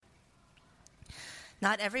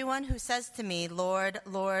Not everyone who says to me, 'Lord,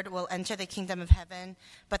 Lord,' will enter the kingdom of heaven,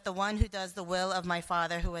 but the one who does the will of my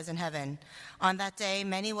Father who is in heaven. On that day,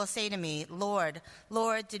 many will say to me, 'Lord,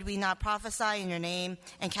 Lord, did we not prophesy in your name,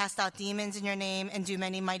 and cast out demons in your name, and do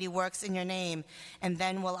many mighty works in your name?' And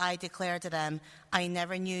then will I declare to them, 'I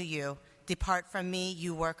never knew you. Depart from me,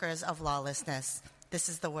 you workers of lawlessness.'" This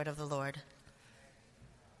is the word of the Lord.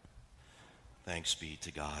 Thanks be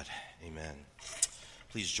to God. Amen.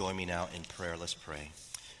 Please join me now in prayer. Let's pray.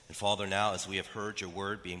 And Father, now as we have heard your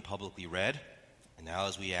word being publicly read, and now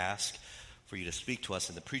as we ask for you to speak to us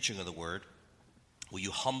in the preaching of the word, will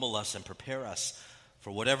you humble us and prepare us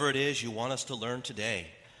for whatever it is you want us to learn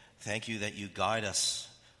today? Thank you that you guide us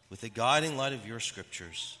with the guiding light of your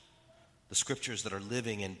scriptures, the scriptures that are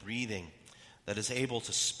living and breathing, that is able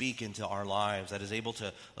to speak into our lives, that is able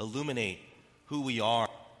to illuminate who we are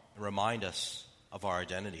and remind us of our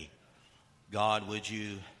identity. God, would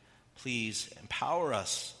you please empower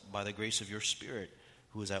us by the grace of your Spirit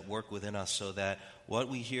who is at work within us, so that what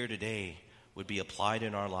we hear today would be applied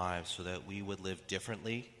in our lives, so that we would live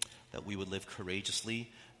differently, that we would live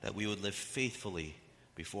courageously, that we would live faithfully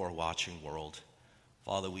before a watching world.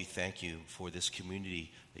 Father, we thank you for this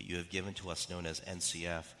community that you have given to us known as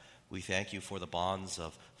NCF. We thank you for the bonds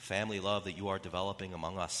of family love that you are developing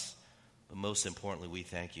among us. But most importantly, we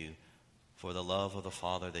thank you for the love of the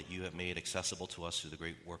Father that you have made accessible to us through the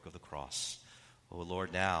great work of the cross. Oh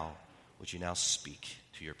Lord, now, would you now speak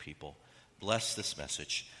to your people? Bless this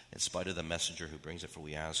message in spite of the messenger who brings it, for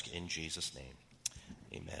we ask in Jesus' name.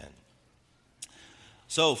 Amen.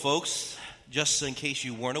 So, folks, just in case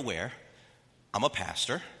you weren't aware, I'm a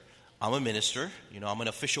pastor. I'm a minister. I'm an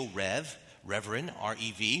official Reverend,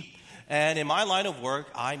 R-E-V. And in my line of work,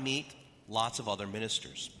 I meet lots of other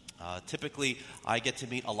ministers. Typically, I get to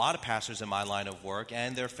meet a lot of pastors in my line of work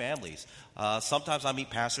and their families. Sometimes I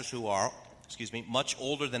meet pastors who are, much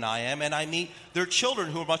older than I am, and I meet their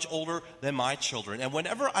children who are much older than my children. And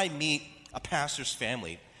whenever I meet a pastor's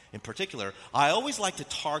family in particular, I always like to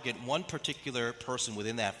target one particular person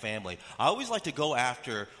within that family. I always like to go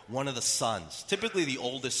after one of the sons, typically the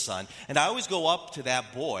oldest son, and I always go up to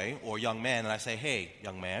that boy or young man and I say, "Hey,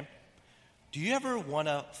 young man, do you ever want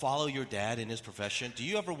to follow your dad in his profession? Do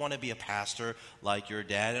you ever want to be a pastor like your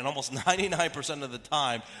dad?" And almost 99% of the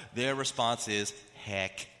time, their response is,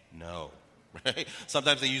 "Heck no." Right?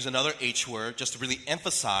 Sometimes they use another H word just to really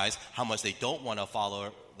emphasize how much they don't want to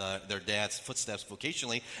follow their dad's footsteps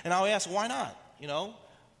vocationally. And I'll ask, why not?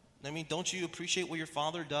 Don't you appreciate what your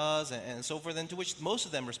father does and so forth? And to which most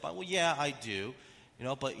of them respond, "Well, yeah, I do.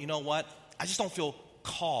 But you know what? I just don't feel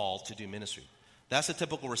called to do ministry." That's the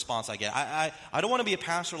typical response I get. I don't want to be a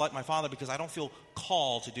pastor like my father because I don't feel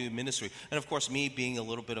called to do ministry. And of course, me being a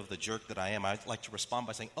little bit of the jerk that I am, I like to respond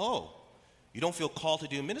by saying, "Oh, you don't feel called to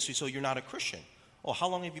do ministry, so you're not a Christian. Oh, how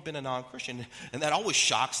long have you been a non-Christian?" And that always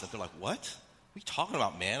shocks them. They're like, "What? What are you talking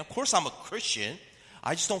about, man? Of course I'm a Christian.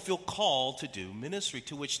 I just don't feel called to do ministry."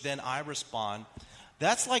 To which then I respond,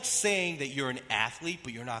 "That's like saying that you're an athlete,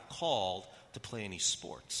 but you're not called to play any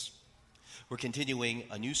sports." We're continuing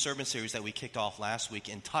a new sermon series that we kicked off last week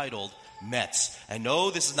entitled Mets. And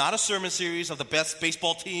no, this is not a sermon series of the best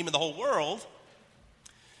baseball team in the whole world.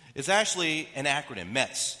 It's actually an acronym,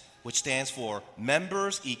 Mets, which stands for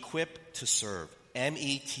Members Equipped to Serve,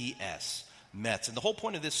 M-E-T-S, Mets. And the whole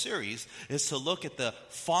point of this series is to look at the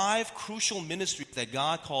 5 crucial ministries that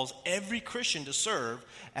God calls every Christian to serve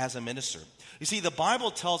as a minister. You see, the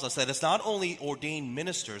Bible tells us that it's not only ordained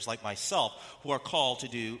ministers like myself who are called to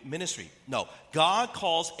do ministry. No, God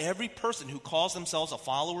calls every person who calls themselves a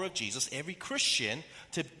follower of Jesus, every Christian,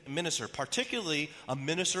 to minister, particularly a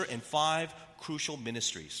minister in 5 crucial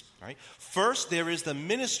ministries. Right? First, there is the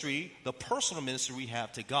ministry, the personal ministry we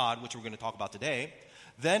have to God, which we're going to talk about today.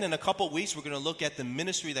 Then in a couple of weeks, we're going to look at the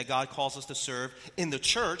ministry that God calls us to serve in the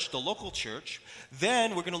church, the local church.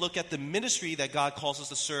 Then we're going to look at the ministry that God calls us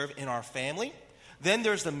to serve in our family. Then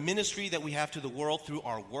there's the ministry that we have to the world through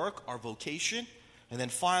our work, our vocation. And then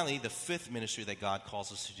finally, the 5th ministry that God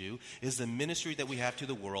calls us to do is the ministry that we have to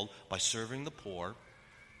the world by serving the poor,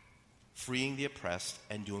 freeing the oppressed,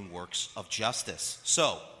 and doing works of justice.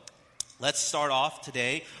 So, let's start off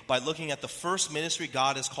today by looking at the first ministry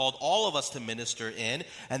God has called all of us to minister in,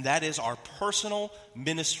 and that is our personal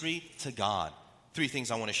ministry to God. 3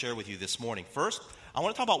 things I want to share with you this morning. First, I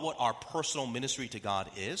want to talk about what our personal ministry to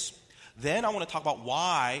God is. Then I want to talk about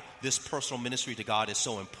why this personal ministry to God is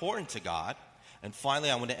so important to God. And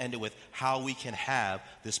finally, I want to end it with how we can have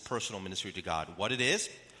this personal ministry to God. What it is,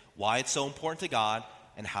 why it's so important to God,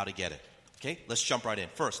 and how to get it. Okay, let's jump right in.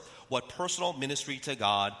 First, what personal ministry to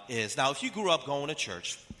God is. Now, if you grew up going to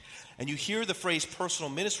church and you hear the phrase personal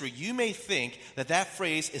ministry, you may think that that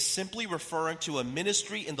phrase is simply referring to a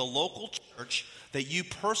ministry in the local church that you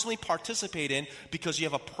personally participate in because you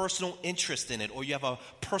have a personal interest in it or you have a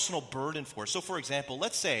personal burden for it. So, for example,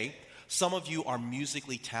 let's say some of you are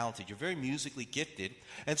musically talented. You're very musically gifted.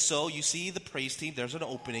 And so you see the praise team. There's an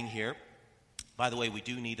opening here. By the way, we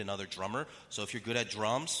do need another drummer. So if you're good at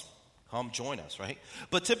drums, come join us, right?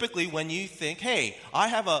 But typically when you think, hey, I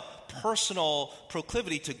have a personal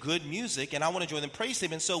proclivity to good music and I want to join the praise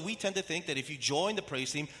team. And so we tend to think that if you join the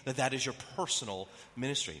praise team, that is your personal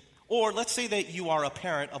ministry. Or let's say that you are a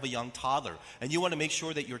parent of a young toddler and you want to make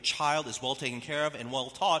sure that your child is well taken care of and well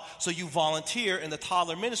taught, so you volunteer in the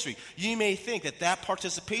toddler ministry. You may think that that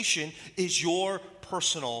participation is your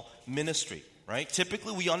personal ministry, right?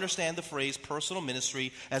 Typically, we understand the phrase personal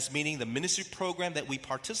ministry as meaning the ministry program that we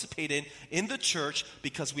participate in the church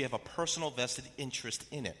because we have a personal vested interest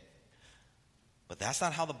in it. But that's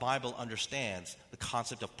not how the Bible understands the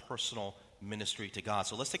concept of personal ministry to God.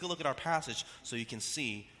 So let's take a look at our passage so you can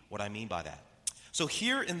see what I mean by that. So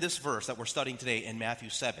here in this verse that we're studying today in Matthew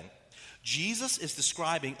 7, Jesus is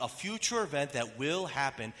describing a future event that will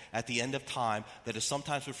happen at the end of time that is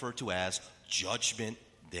sometimes referred to as Judgment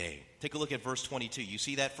Day. Take a look at verse 22. You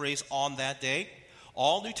see that phrase, on that day?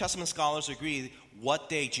 All New Testament scholars agree what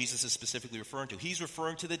day Jesus is specifically referring to. He's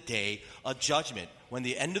referring to the day of judgment. When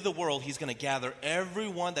the end of the world, he's going to gather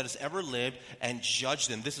everyone that has ever lived and judge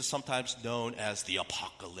them. This is sometimes known as the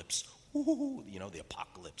apocalypse. Ooh, the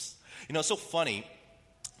apocalypse. It's so funny.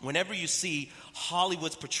 Whenever you see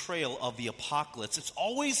Hollywood's portrayal of the apocalypse, it's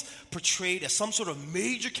always portrayed as some sort of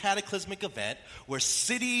major cataclysmic event where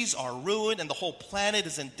cities are ruined and the whole planet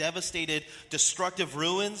is in devastated, destructive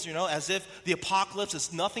ruins, as if the apocalypse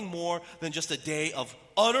is nothing more than just a day of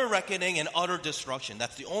utter reckoning and utter destruction.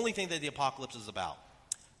 That's the only thing that the apocalypse is about.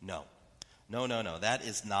 No. That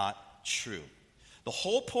is not true. The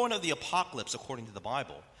whole point of the apocalypse, according to the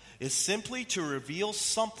Bible, is simply to reveal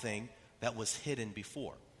something that was hidden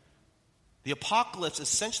before. The apocalypse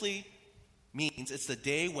essentially means it's the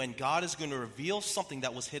day when God is going to reveal something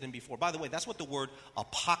that was hidden before. By the way, that's what the word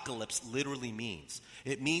apocalypse literally means.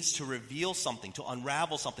 It means to reveal something, to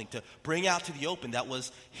unravel something, to bring out to the open that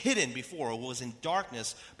was hidden before or was in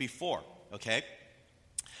darkness before, okay?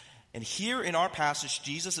 And here in our passage,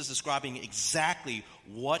 Jesus is describing exactly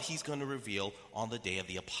what he's going to reveal on the day of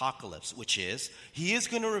the apocalypse, which is he is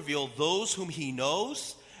going to reveal those whom he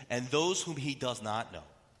knows and those whom he does not know.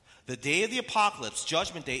 The day of the apocalypse,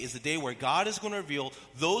 Judgment Day, is the day where God is going to reveal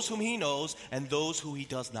those whom he knows and those who he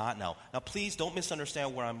does not know. Now, please don't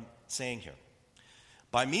misunderstand what I'm saying here.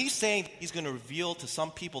 By me saying he's going to reveal to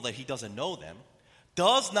some people that he doesn't know them,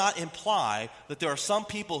 does not imply that there are some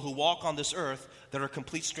people who walk on this earth that are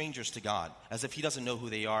complete strangers to God, as if he doesn't know who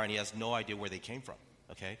they are and he has no idea where they came from.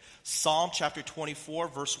 Okay? Psalm chapter 24,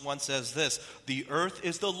 verse 1 says this, "The earth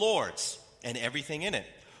is the Lord's and everything in it.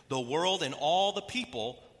 The world and all the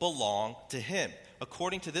people belong to him."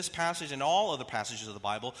 According to this passage and all other passages of the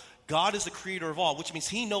Bible, God is the creator of all, which means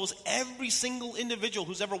he knows every single individual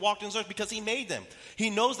who's ever walked on this earth because he made them.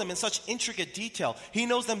 He knows them in such intricate detail. He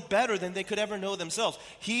knows them better than they could ever know themselves.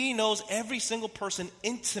 He knows every single person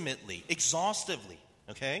intimately, exhaustively,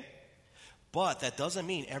 okay? But that doesn't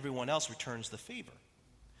mean everyone else returns the favor.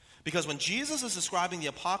 Because when Jesus is describing the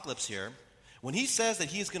apocalypse here, when he says that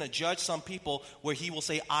he's going to judge some people where he will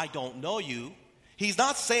say, "I don't know you," he's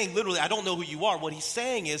not saying literally, "I don't know who you are." What he's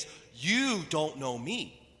saying is, "You don't know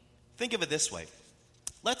me." Think of it this way.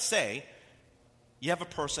 Let's say you have a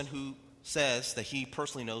person who says that he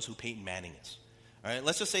personally knows who Peyton Manning is. All right,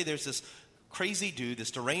 let's just say there's this crazy dude, this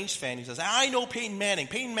deranged fan who says, "I know Peyton Manning.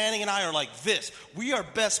 Peyton Manning and I are like this. We are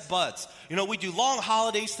best buds. We do long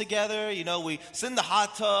holidays together. We sit in the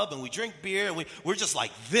hot tub and we drink beer and we're just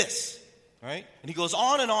like this." Right? And he goes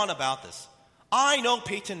on and on about this. "I know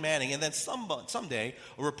Peyton Manning." And then someday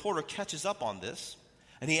a reporter catches up on this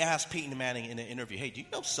and he asks Peyton Manning in an interview, "Hey, do you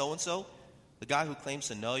know so-and-so, the guy who claims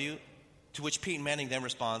to know you?" To which Peyton Manning then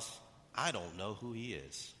responds, "I don't know who he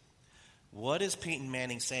is." What is Peyton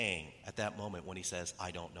Manning saying at that moment when he says,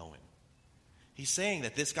 "I don't know him"? He's saying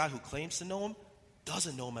that this guy who claims to know him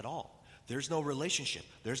doesn't know him at all. There's no relationship.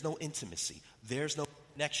 There's no intimacy. There's no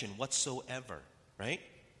connection whatsoever, right?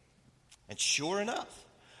 And sure enough,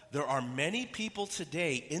 there are many people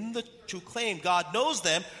today in the church who claim God knows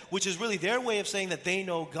them, which is really their way of saying that they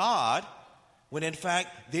know God, when in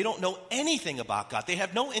fact they don't know anything about God. They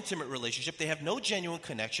have no intimate relationship. They have no genuine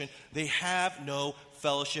connection. They have no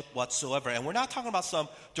fellowship whatsoever. And we're not talking about some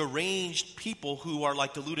deranged people who are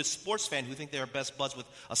like deluded sports fans who think they're best buds with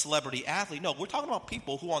a celebrity athlete. No, we're talking about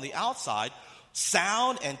people who on the outside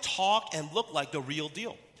sound and talk and look like the real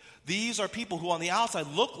deal. These are people who on the outside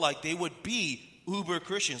look like they would be uber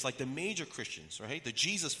Christians, like the major Christians, right? The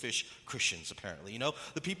Jesus fish Christians, apparently.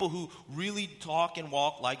 The people who really talk and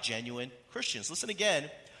walk like genuine Christians. Listen again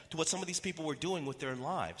to what some of these people were doing with their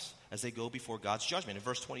lives as they go before God's judgment. In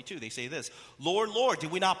verse 22, they say this, Lord, Lord,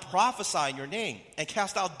 did we not prophesy in your name and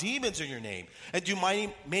cast out demons in your name and do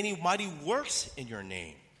many mighty works in your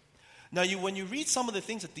name? Now, when you read some of the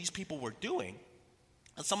things that these people were doing,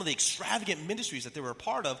 and some of the extravagant ministries that they were a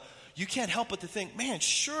part of, you can't help but to think, man,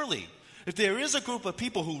 surely, if there is a group of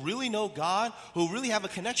people who really know God, who really have a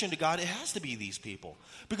connection to God, it has to be these people.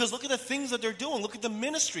 Because look at the things that they're doing. Look at the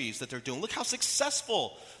ministries that they're doing. Look how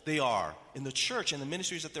successful they are in the church and the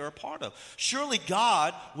ministries that they're a part of. Surely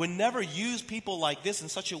God would never use people like this in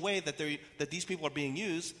such a way that these people are being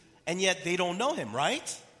used, and yet they don't know him,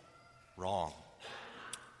 right? Wrong.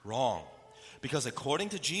 Because according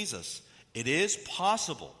to Jesus, it is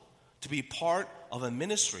possible to be part of a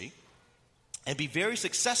ministry and be very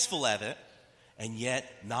successful at it and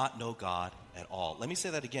yet not know God at all. Let me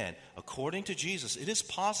say that again. According to Jesus, it is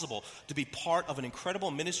possible to be part of an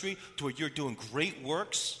incredible ministry to where you're doing great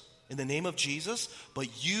works in the name of Jesus,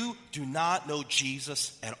 but you do not know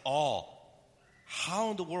Jesus at all.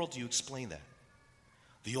 How in the world do you explain that?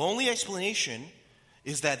 The only explanation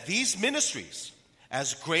is that these ministries,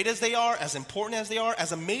 as great as they are, as important as they are,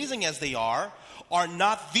 as amazing as they are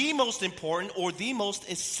not the most important or the most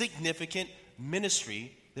significant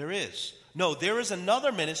ministry there is. No, there is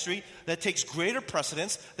another ministry that takes greater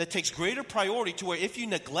precedence, that takes greater priority, to where if you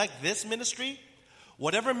neglect this ministry,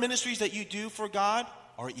 whatever ministries that you do for God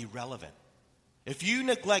are irrelevant. If you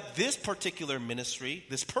neglect this particular ministry,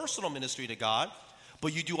 this personal ministry to God,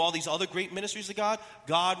 but you do all these other great ministries to God,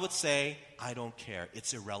 God would say, I don't care.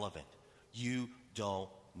 It's irrelevant. You don't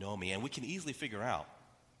know me. And we can easily figure out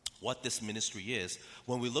what this ministry is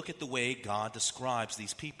when we look at the way God describes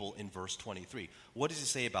these people in verse 23. What does he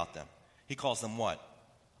say about them? He calls them what?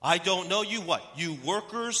 I don't know you what? You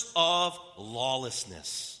workers of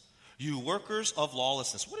lawlessness. You workers of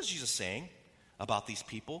lawlessness. What is Jesus saying about these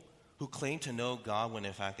people who claim to know God when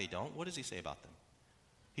in fact they don't? What does he say about them?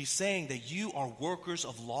 He's saying that you are workers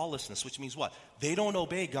of lawlessness, which means what? They don't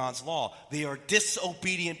obey God's law. They are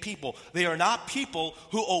disobedient people. They are not people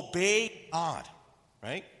who obey God,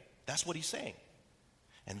 right? That's what he's saying.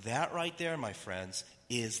 And that right there, my friends,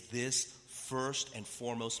 is this first and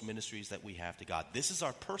foremost ministries that we have to God. This is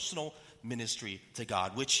our personal ministry to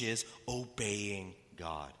God, which is obeying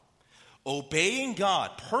God. Obeying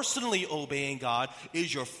God, personally obeying God,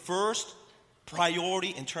 is your first priority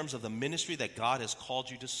in terms of the ministry that God has called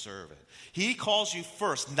you to serve in. He calls you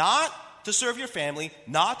first, not to serve your family,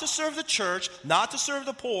 not to serve the church, not to serve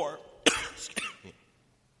the poor.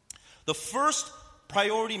 The first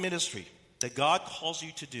priority ministry that God calls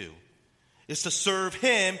you to do is to serve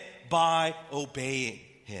him by obeying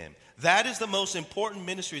him. That is the most important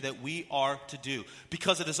ministry that we are to do,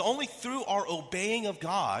 because it is only through our obeying of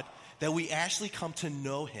God that we actually come to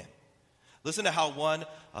know him. Listen to how one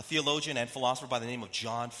theologian and philosopher by the name of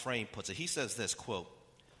John Frame puts it. He says this, quote,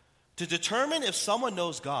 to determine if someone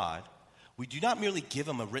knows God, we do not merely give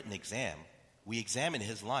him a written exam, we examine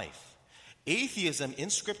his life. Atheism in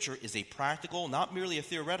Scripture is a practical, not merely a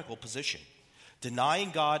theoretical position. Denying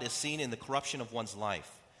God is seen in the corruption of one's life.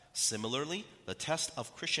 Similarly, the test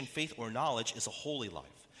of Christian faith or knowledge is a holy life.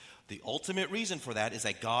 The ultimate reason for that is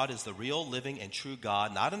that God is the real, living, and true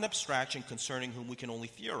God, not an abstraction concerning whom we can only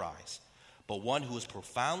theorize, but one who is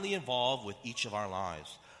profoundly involved with each of our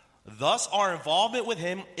lives. Thus, our involvement with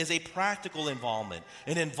him is a practical involvement,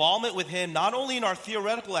 an involvement with him not only in our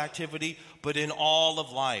theoretical activity, but in all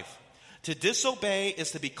of life. To disobey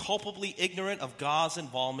is to be culpably ignorant of God's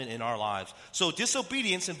involvement in our lives. So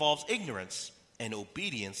disobedience involves ignorance, and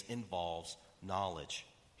obedience involves knowledge.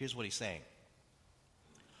 Here's what he's saying.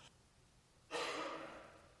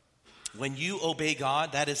 When you obey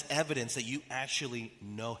God, that is evidence that you actually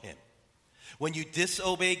know him. When you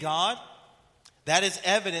disobey God, that is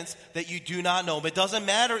evidence that you do not know him. It doesn't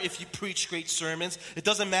matter if you preach great sermons. It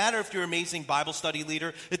doesn't matter if you're an amazing Bible study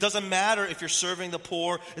leader. It doesn't matter if you're serving the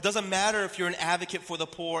poor. It doesn't matter if you're an advocate for the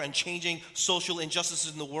poor and changing social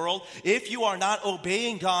injustices in the world. If you are not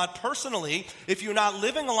obeying God personally, if you're not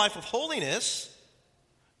living a life of holiness,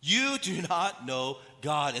 you do not know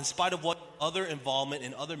God, in spite of what other involvement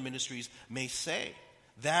in other ministries may say.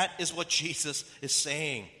 That is what Jesus is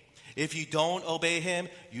saying. If you don't obey him,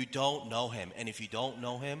 you don't know him. And if you don't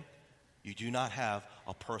know him, you do not have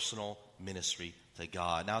a personal ministry to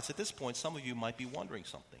God. Now, it's at this point some of you might be wondering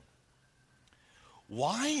something.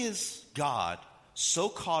 Why is God so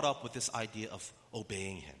caught up with this idea of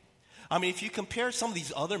obeying him? I mean, if you compare some of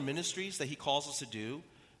these other ministries that he calls us to do,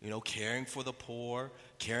 caring for the poor,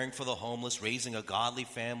 caring for the homeless, raising a godly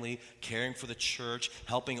family, caring for the church,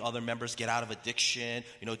 helping other members get out of addiction,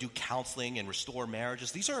 do counseling and restore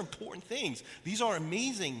marriages. These are important things. These are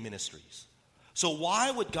amazing ministries. So why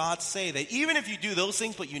would God say that even if you do those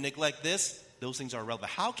things but you neglect this, those things are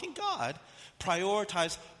irrelevant? How can God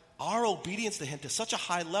prioritize our obedience to him to such a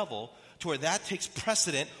high level to where that takes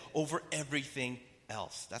precedent over everything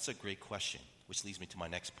else? That's a great question, which leads me to my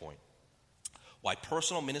next point. Why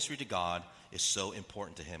personal ministry to God is so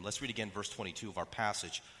important to him. Let's read again verse 22 of our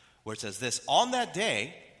passage, where it says this: "On that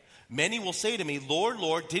day, many will say to me, 'Lord,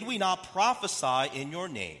 Lord, did we not prophesy in your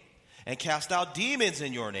name, and cast out demons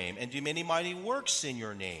in your name, and do many mighty works in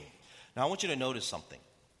your name?'" Now I want you to notice something.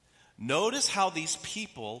 Notice how these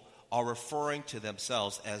people are referring to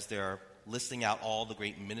themselves as they're listing out all the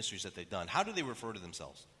great ministries that they've done. How do they refer to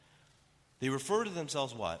themselves? They refer to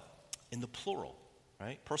themselves what? In the plural,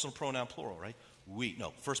 right? Personal pronoun plural, right? We.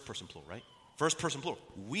 No, first person plural, right? First person plural.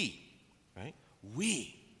 We, right?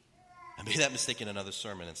 We. I made that mistake in another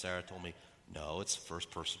sermon, and Sarah told me, no, it's first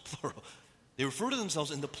person plural. They refer to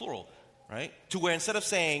themselves in the plural, right? To where instead of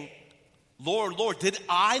saying, "Lord, Lord, did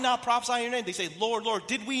I not prophesy in your name?" they say, "Lord, Lord,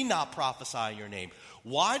 did we not prophesy in your name?"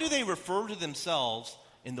 Why do they refer to themselves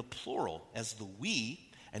in the plural as the we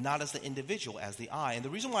and not as the individual, as the I? And the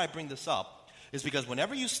reason why I bring this up is because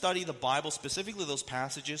whenever you study the Bible, specifically those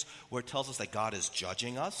passages where it tells us that God is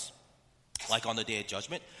judging us, like on the day of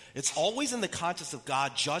judgment, it's always in the context of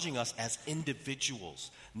God judging us as individuals,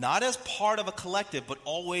 not as part of a collective, but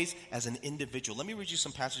always as an individual. Let me read you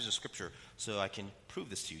some passages of Scripture so I can prove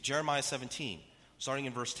this to you. Jeremiah 17, starting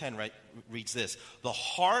in verse 10, right, reads this: "The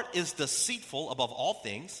heart is deceitful above all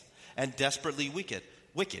things and desperately wicked.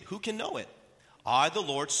 Who can know it? I, the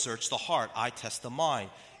Lord, search the heart. I test the mind,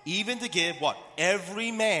 even to give" what? "Every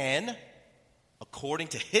man according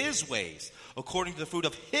to his ways, according to the fruit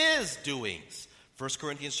of his doings." 1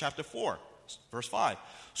 Corinthians chapter 4, verse 5.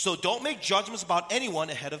 "So don't make judgments about anyone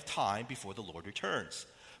ahead of time before the Lord returns.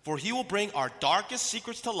 For he will bring our darkest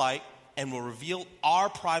secrets to light and will reveal our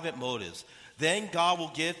private motives. Then God will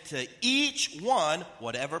give to each one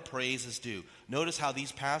whatever praise is due." Notice how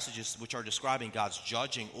these passages, which are describing God's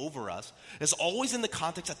judging over us, is always in the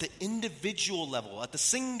context at the individual level, at the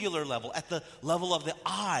singular level, at the level of the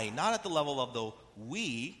I, not at the level of the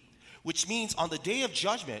we, which means on the day of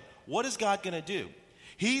judgment, what is God going to do?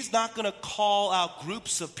 He's not going to call out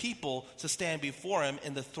groups of people to stand before him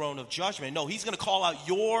in the throne of judgment. No, he's going to call out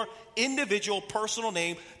your individual personal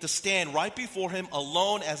name to stand right before him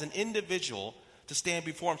alone as an individual, to stand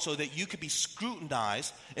before him so that you could be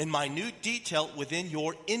scrutinized in minute detail within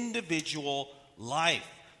your individual life.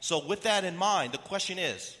 So with that in mind, the question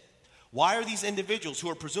is, why are these individuals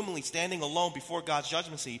who are presumably standing alone before God's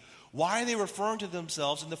judgment seat, why are they referring to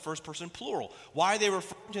themselves in the first person plural? Why are they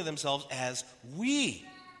referring to themselves as we?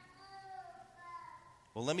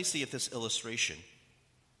 Well, let me see if this illustration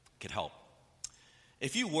could help.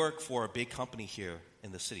 If you work for a big company here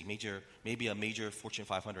in the city, maybe a major Fortune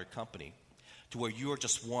 500 company, to where you are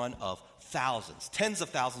just one of thousands, tens of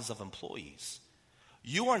thousands of employees,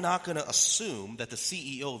 you are not going to assume that the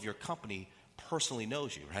CEO of your company personally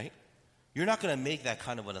knows you, right? You're not going to make that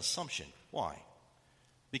kind of an assumption. Why?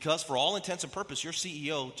 Because for all intents and purposes, your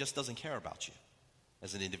CEO just doesn't care about you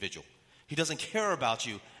as an individual. He doesn't care about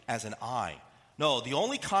you as an I. No, the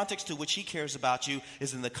only context to which he cares about you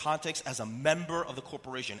is in the context as a member of the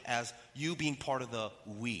corporation, as you being part of the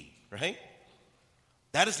we, right?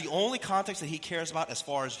 That is the only context that he cares about as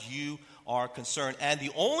far as you are concerned. And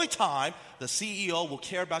the only time the CEO will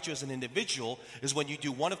care about you as an individual is when you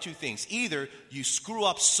do one of two things. Either you screw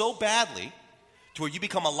up so badly to where you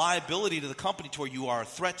become a liability to the company, to where you are a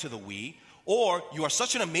threat to the we, or you are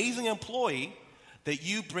such an amazing employee that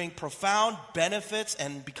you bring profound benefits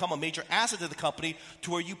and become a major asset to the company,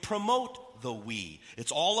 to where you promote the we.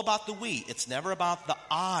 It's all about the we. It's never about the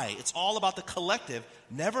I. It's all about the collective,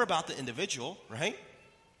 never about the individual, right?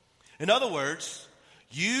 In other words,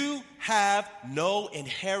 you have no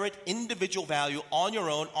inherent individual value on your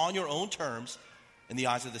own terms in the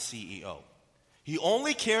eyes of the CEO. He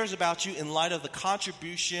only cares about you in light of the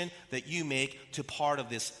contribution that you make to part of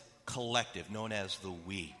this collective known as the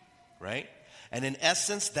we, right? And in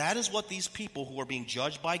essence, that is what these people who are being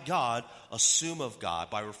judged by God assume of God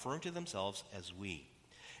by referring to themselves as we.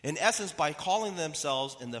 In essence, by calling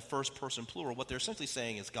themselves in the first person plural, what they're essentially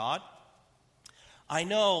saying is, God, I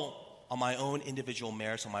know on my own individual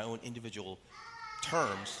merits, on my own individual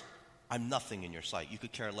terms, I'm nothing in your sight. You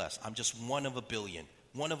could care less. I'm just one of a billion,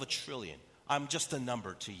 one of a trillion. I'm just a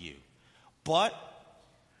number to you. But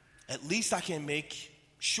at least I can make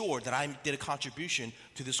sure that I did a contribution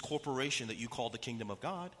to this corporation that you call the kingdom of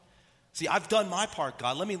God. See, I've done my part,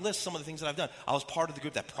 God. Let me list some of the things that I've done. I was part of the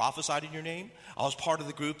group that prophesied in your name. I was part of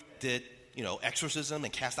the group that did, exorcism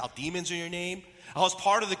and cast out demons in your name. I was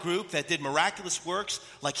part of the group that did miraculous works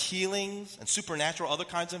like healings and supernatural other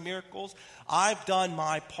kinds of miracles. I've done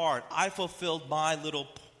my part. I fulfilled my little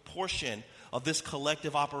portion of this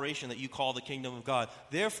collective operation that you call the kingdom of God.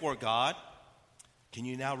 Therefore, God, can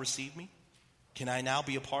you now receive me? Can I now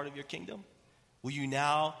be a part of your kingdom? Will you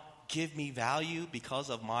now give me value because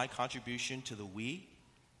of my contribution to the we?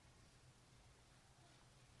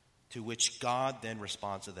 To which God then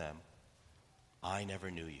responds to them, I never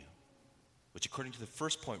knew you. Which according to the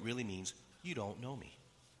first point really means you don't know me.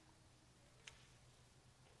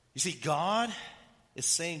 You see, God is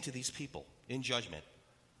saying to these people in judgment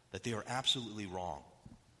that they are absolutely wrong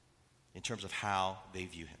in terms of how they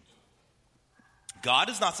view him. God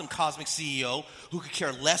is not some cosmic CEO who could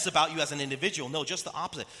care less about you as an individual. No, just the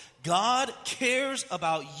opposite. God cares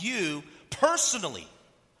about you personally,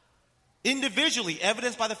 individually,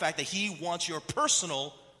 evidenced by the fact that he wants your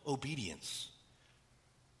personal obedience.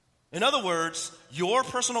 In other words, your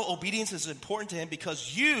personal obedience is important to him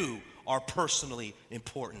because you are personally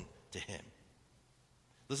important to him.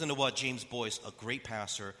 Listen to what James Boyce, a great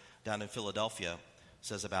pastor down in Philadelphia,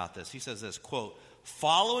 says about this. He says this, quote,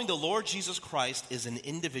 following the Lord Jesus Christ is an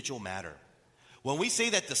individual matter. When we say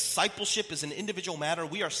that discipleship is an individual matter,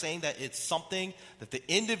 we are saying that it's something that the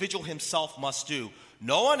individual himself must do.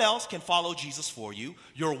 No one else can follow Jesus for you.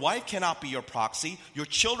 Your wife cannot be your proxy. Your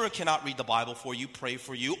children cannot read the Bible for you, pray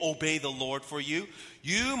for you, obey the Lord for you.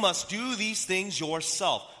 You must do these things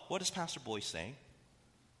yourself. What is Pastor Boyce saying?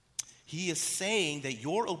 He is saying that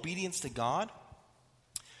your obedience to God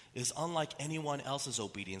is unlike anyone else's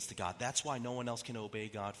obedience to God. That's why no one else can obey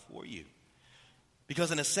God for you.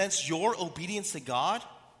 Because in a sense, your obedience to God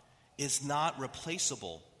is not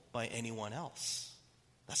replaceable by anyone else.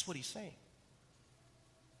 That's what he's saying.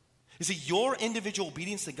 You see, your individual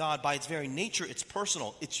obedience to God, by its very nature, it's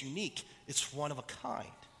personal, it's unique, it's one of a kind.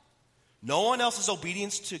 No one else's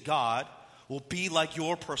obedience to God will be like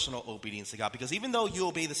your personal obedience to God. Because even though you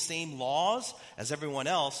obey the same laws as everyone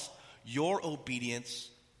else, your obedience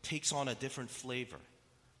takes on a different flavor,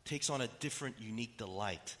 takes on a different unique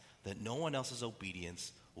delight that no one else's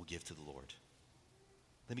obedience will give to the Lord.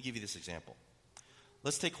 Let me give you this example.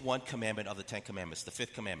 Let's take one commandment of the 10 Commandments, the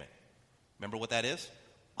 5th commandment. Remember what that is?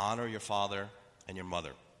 Honor your father and your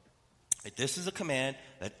mother. This is a command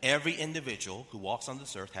that every individual who walks on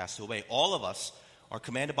this earth has to obey. All of us are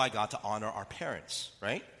commanded by God to honor our parents,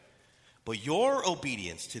 right? But your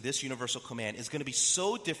obedience to this universal command is going to be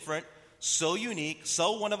so different, so unique,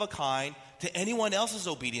 so one of a kind to anyone else's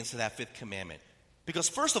obedience to that 5th commandment. Because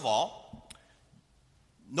first of all,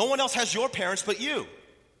 no one else has your parents but you,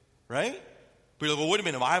 right? But you're like, well, wait a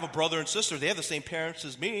minute, I have a brother and sister, they have the same parents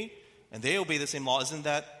as me, and they obey the same law. Isn't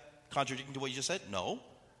that contradicting to what you just said? No.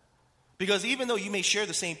 Because even though you may share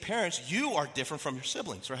the same parents, you are different from your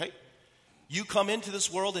siblings, right? You come into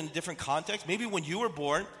this world in a different context. Maybe when you were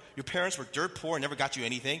born, your parents were dirt poor and never got you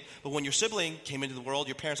anything. But when your sibling came into the world,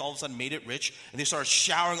 your parents all of a sudden made it rich, and they started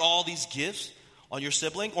showering all these gifts on your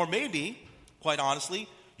sibling. Or maybe, quite honestly,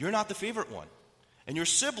 you're not the favorite one. And your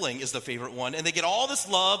sibling is the favorite one, and they get all this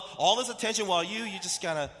love, all this attention, while you just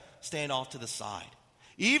kind of stand off to the side.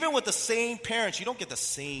 Even with the same parents, you don't get the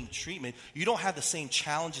same treatment. You don't have the same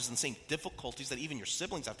challenges and same difficulties that even your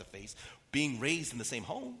siblings have to face being raised in the same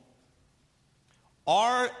home.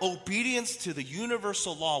 Our obedience to the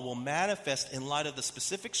universal law will manifest in light of the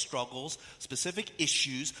specific struggles, specific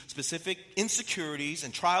issues, specific insecurities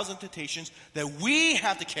and trials and temptations that we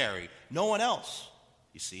have to carry. No one else.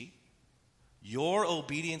 You see, your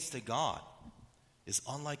obedience to God is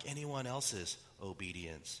unlike anyone else's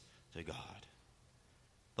obedience to God.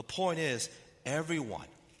 The point is, everyone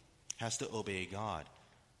has to obey God,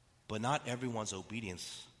 but not everyone's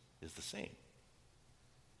obedience is the same.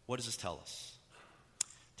 What does this tell us?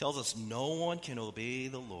 It tells us no one can obey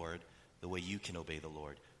the Lord the way you can obey the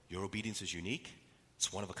Lord. Your obedience is unique.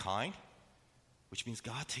 It's one of a kind, which means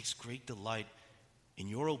God takes great delight in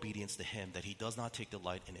your obedience to him that he does not take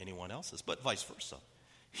delight in anyone else's, but vice versa.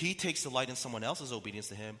 He takes delight in someone else's obedience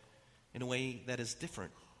to him in a way that is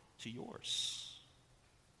different to yours.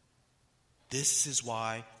 This is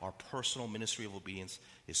why our personal ministry of obedience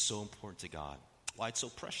is so important to God. Why it's so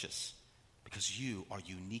precious. Because you are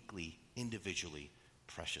uniquely, individually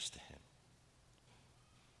precious to him.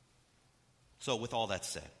 So with all that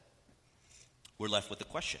said, we're left with the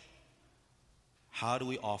question. How do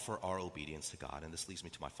we offer our obedience to God? And this leads me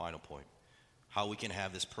to my final point. How we can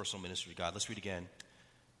have this personal ministry to God. Let's read again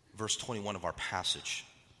verse 21 of our passage.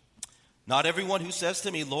 Not everyone who says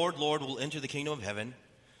to me, Lord, Lord, will enter the kingdom of heaven,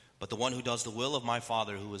 but the one who does the will of my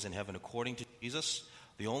Father who is in heaven. According to Jesus,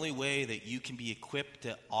 the only way that you can be equipped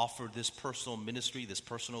to offer this personal ministry, this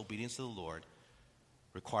personal obedience to the Lord,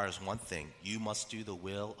 requires one thing. You must do the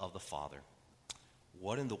will of the Father.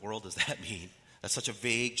 What in the world does that mean? That's such a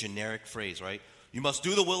vague, generic phrase, right? You must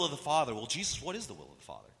do the will of the Father. Well, Jesus, what is the will of the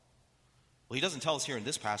Father? Well, he doesn't tell us here in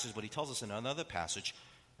this passage, but he tells us in another passage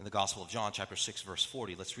in the Gospel of John, chapter 6, verse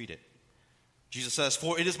 40. Let's read it. Jesus says,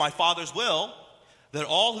 "For it is my Father's will that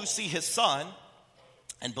all who see his Son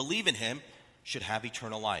and believe in him should have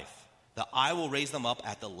eternal life, that I will raise them up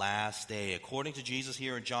at the last day." According to Jesus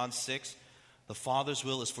here in John 6, the Father's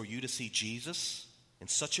will is for you to see Jesus in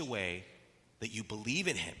such a way that you believe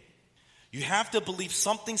in him. You have to believe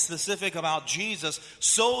something specific about Jesus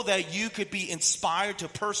so that you could be inspired to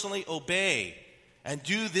personally obey and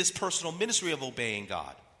do this personal ministry of obeying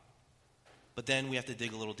God. But then we have to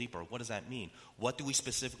dig a little deeper. What does that mean? What do we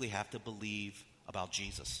specifically have to believe about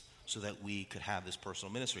Jesus so that we could have this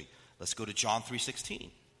personal ministry? Let's go to John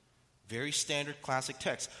 3:16. Very standard classic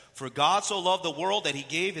text. "For God so loved the world that he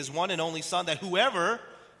gave his one and only Son, that whoever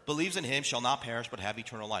believes in him shall not perish but have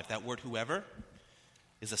eternal life." That word whoever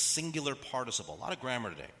is a singular participle. A lot of grammar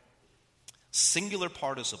today. Singular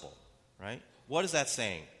participle, right? What is that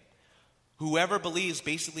saying? Whoever believes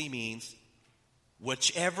basically means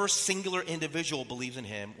whichever singular individual believes in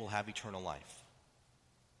him will have eternal life.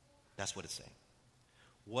 That's what it's saying.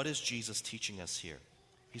 What is Jesus teaching us here?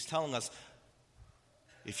 He's telling us,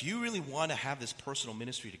 if you really want to have this personal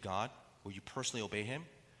ministry to God, where you personally obey him,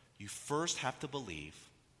 you first have to believe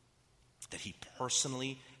that he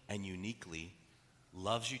personally and uniquely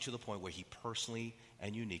loves you to the point where he personally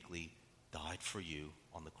and uniquely died for you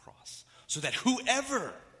on the cross, so that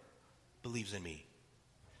whoever believes in me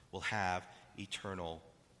will have eternal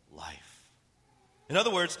life. In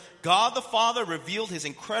other words, God the Father revealed his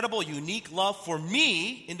incredible, unique love for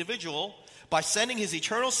me, individual, by sending his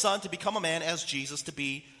eternal Son to become a man as Jesus, to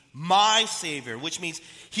be my Savior, which means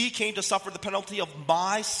he came to suffer the penalty of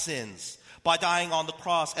my sins by dying on the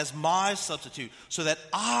cross as my substitute, so that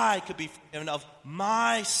I could be forgiven of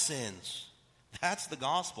my sins. That's the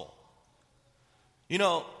gospel. You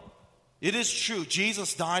know, it is true,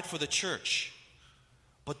 Jesus died for the church.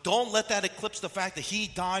 But don't let that eclipse the fact that he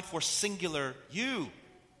died for singular you.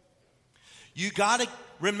 You got to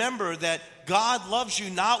remember that God loves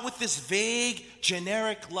you not with this vague,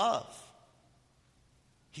 generic love.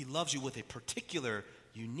 He loves you with a particular,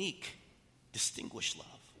 unique, distinguished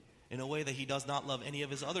love in a way that he does not love any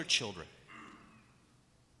of his other children.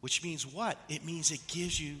 Which means what? It means it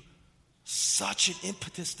gives you such an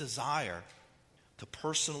impetus desire to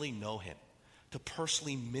personally know him, to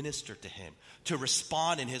personally minister to him, to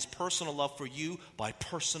respond in his personal love for you by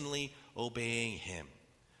personally obeying him.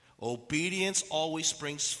 Obedience always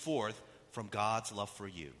springs forth from God's love for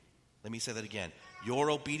you. Let me say that again.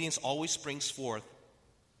 Your obedience always springs forth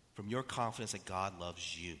from your confidence that God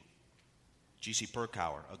loves you. G.C.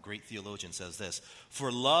 Perkauer, a great theologian, says this: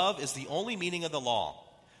 "For love is the only meaning of the law.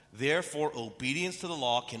 Therefore, obedience to the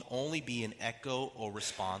law can only be an echo or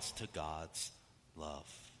response to God's love."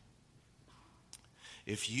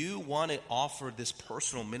 If you want to offer this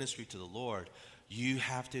personal ministry to the Lord, you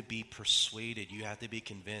have to be persuaded, you have to be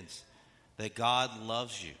convinced that God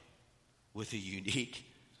loves you with a unique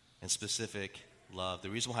and specific love. The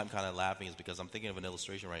reason why I'm kind of laughing is because I'm thinking of an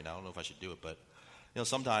illustration right now. I don't know if I should do it, but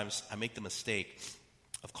sometimes I make the mistake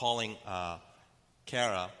of calling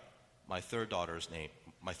Kara my third child's name.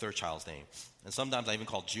 And sometimes I even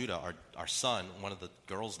call Judah, our son, one of the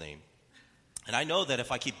girls' name. And I know that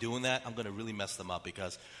if I keep doing that, I'm going to really mess them up,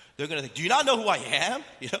 because they're going to think, "Do you not know who I am?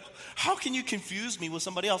 How can you confuse me with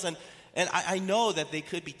somebody else?" And I know that they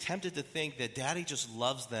could be tempted to think that Daddy just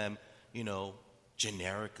loves them,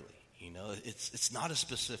 generically. It's not a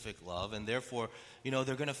specific love, and therefore, they're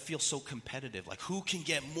going to feel so competitive. Like, who can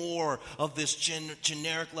get more of this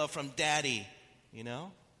generic love from Daddy?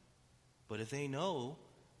 But if they know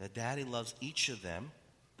that Daddy loves each of them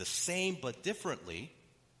the same but differently,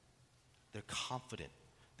 they're confident.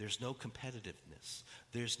 There's no competitiveness.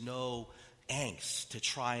 There's no angst to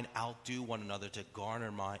try and outdo one another to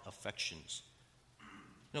garner my affections.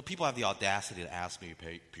 People have the audacity to ask me,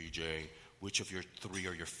 "Hey, PJ, which of your three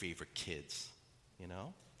are your favorite kids?" And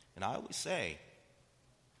I always say,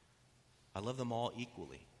 I love them all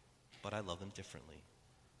equally, but I love them differently.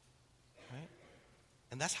 Right?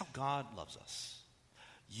 And that's how God loves us.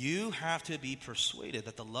 You have to be persuaded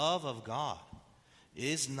that the love of God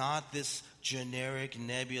is not this generic,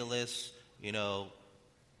 nebulous,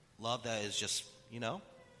 love that is just,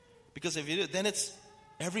 because if you do, then it's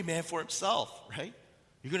every man for himself, right?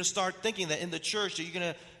 You're going to start thinking that in the church that you're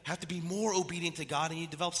going to have to be more obedient to God, and you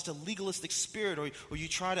develop such a legalistic spirit, or you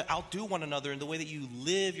try to outdo one another in the way that you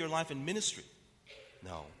live your life in ministry.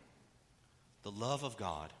 No. The love of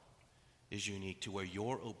God is unique to where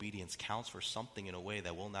your obedience counts for something in a way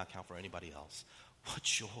that will not count for anybody else. What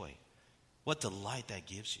joy, what delight that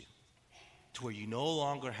gives you, to where you no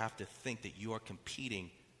longer have to think that you are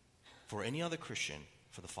competing for any other Christian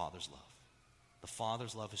for the Father's love. The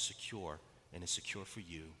Father's love is secure, and is secure for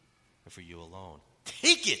you and for you alone.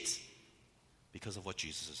 Take it because of what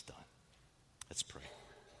Jesus has done. Let's pray.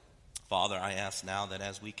 Father, I ask now that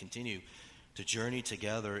as we continue to journey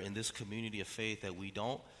together in this community of faith, that we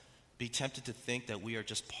don't be tempted to think that we are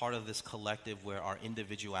just part of this collective where our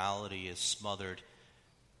individuality is smothered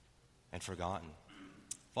and forgotten.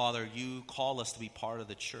 Father, you call us to be part of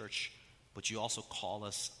the church, but you also call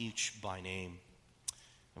us each by name.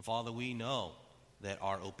 And Father, we know that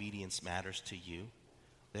our obedience matters to you,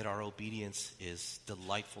 that our obedience is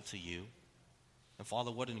delightful to you. And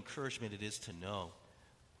Father, what an encouragement it is to know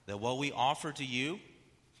that what we offer to you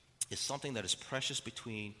is something that is precious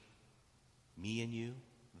between me and you,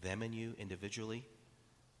 them and you individually,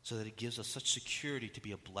 so that it gives us such security to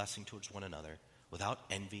be a blessing towards one another without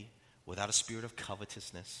envy, without a spirit of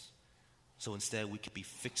covetousness. So instead, we could be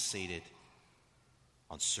fixated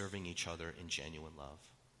on serving each other in genuine love.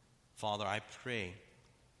 Father, I pray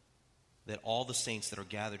that all the saints that are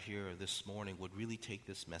gathered here this morning would really take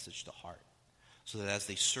this message to heart, so that as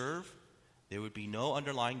they serve, there would be no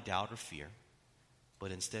underlying doubt or fear,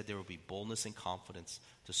 but instead there would be boldness and confidence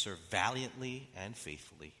to serve valiantly and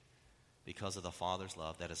faithfully because of the Father's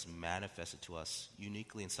love that is manifested to us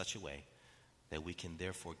uniquely in such a way that we can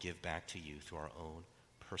therefore give back to you through our own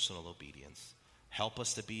personal obedience. Help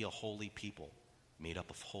us to be a holy people made up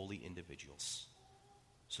of holy individuals,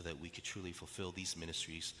 so that we could truly fulfill these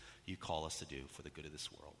ministries you call us to do for the good of this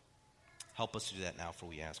world. Help us to do that now, for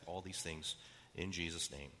we ask all these things in Jesus'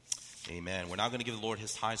 name. Amen. We're now going to give the Lord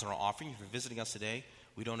his tithes and our offering. If you're visiting us today,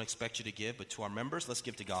 we don't expect you to give, but to our members, let's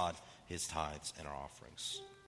give to God his tithes and our offerings.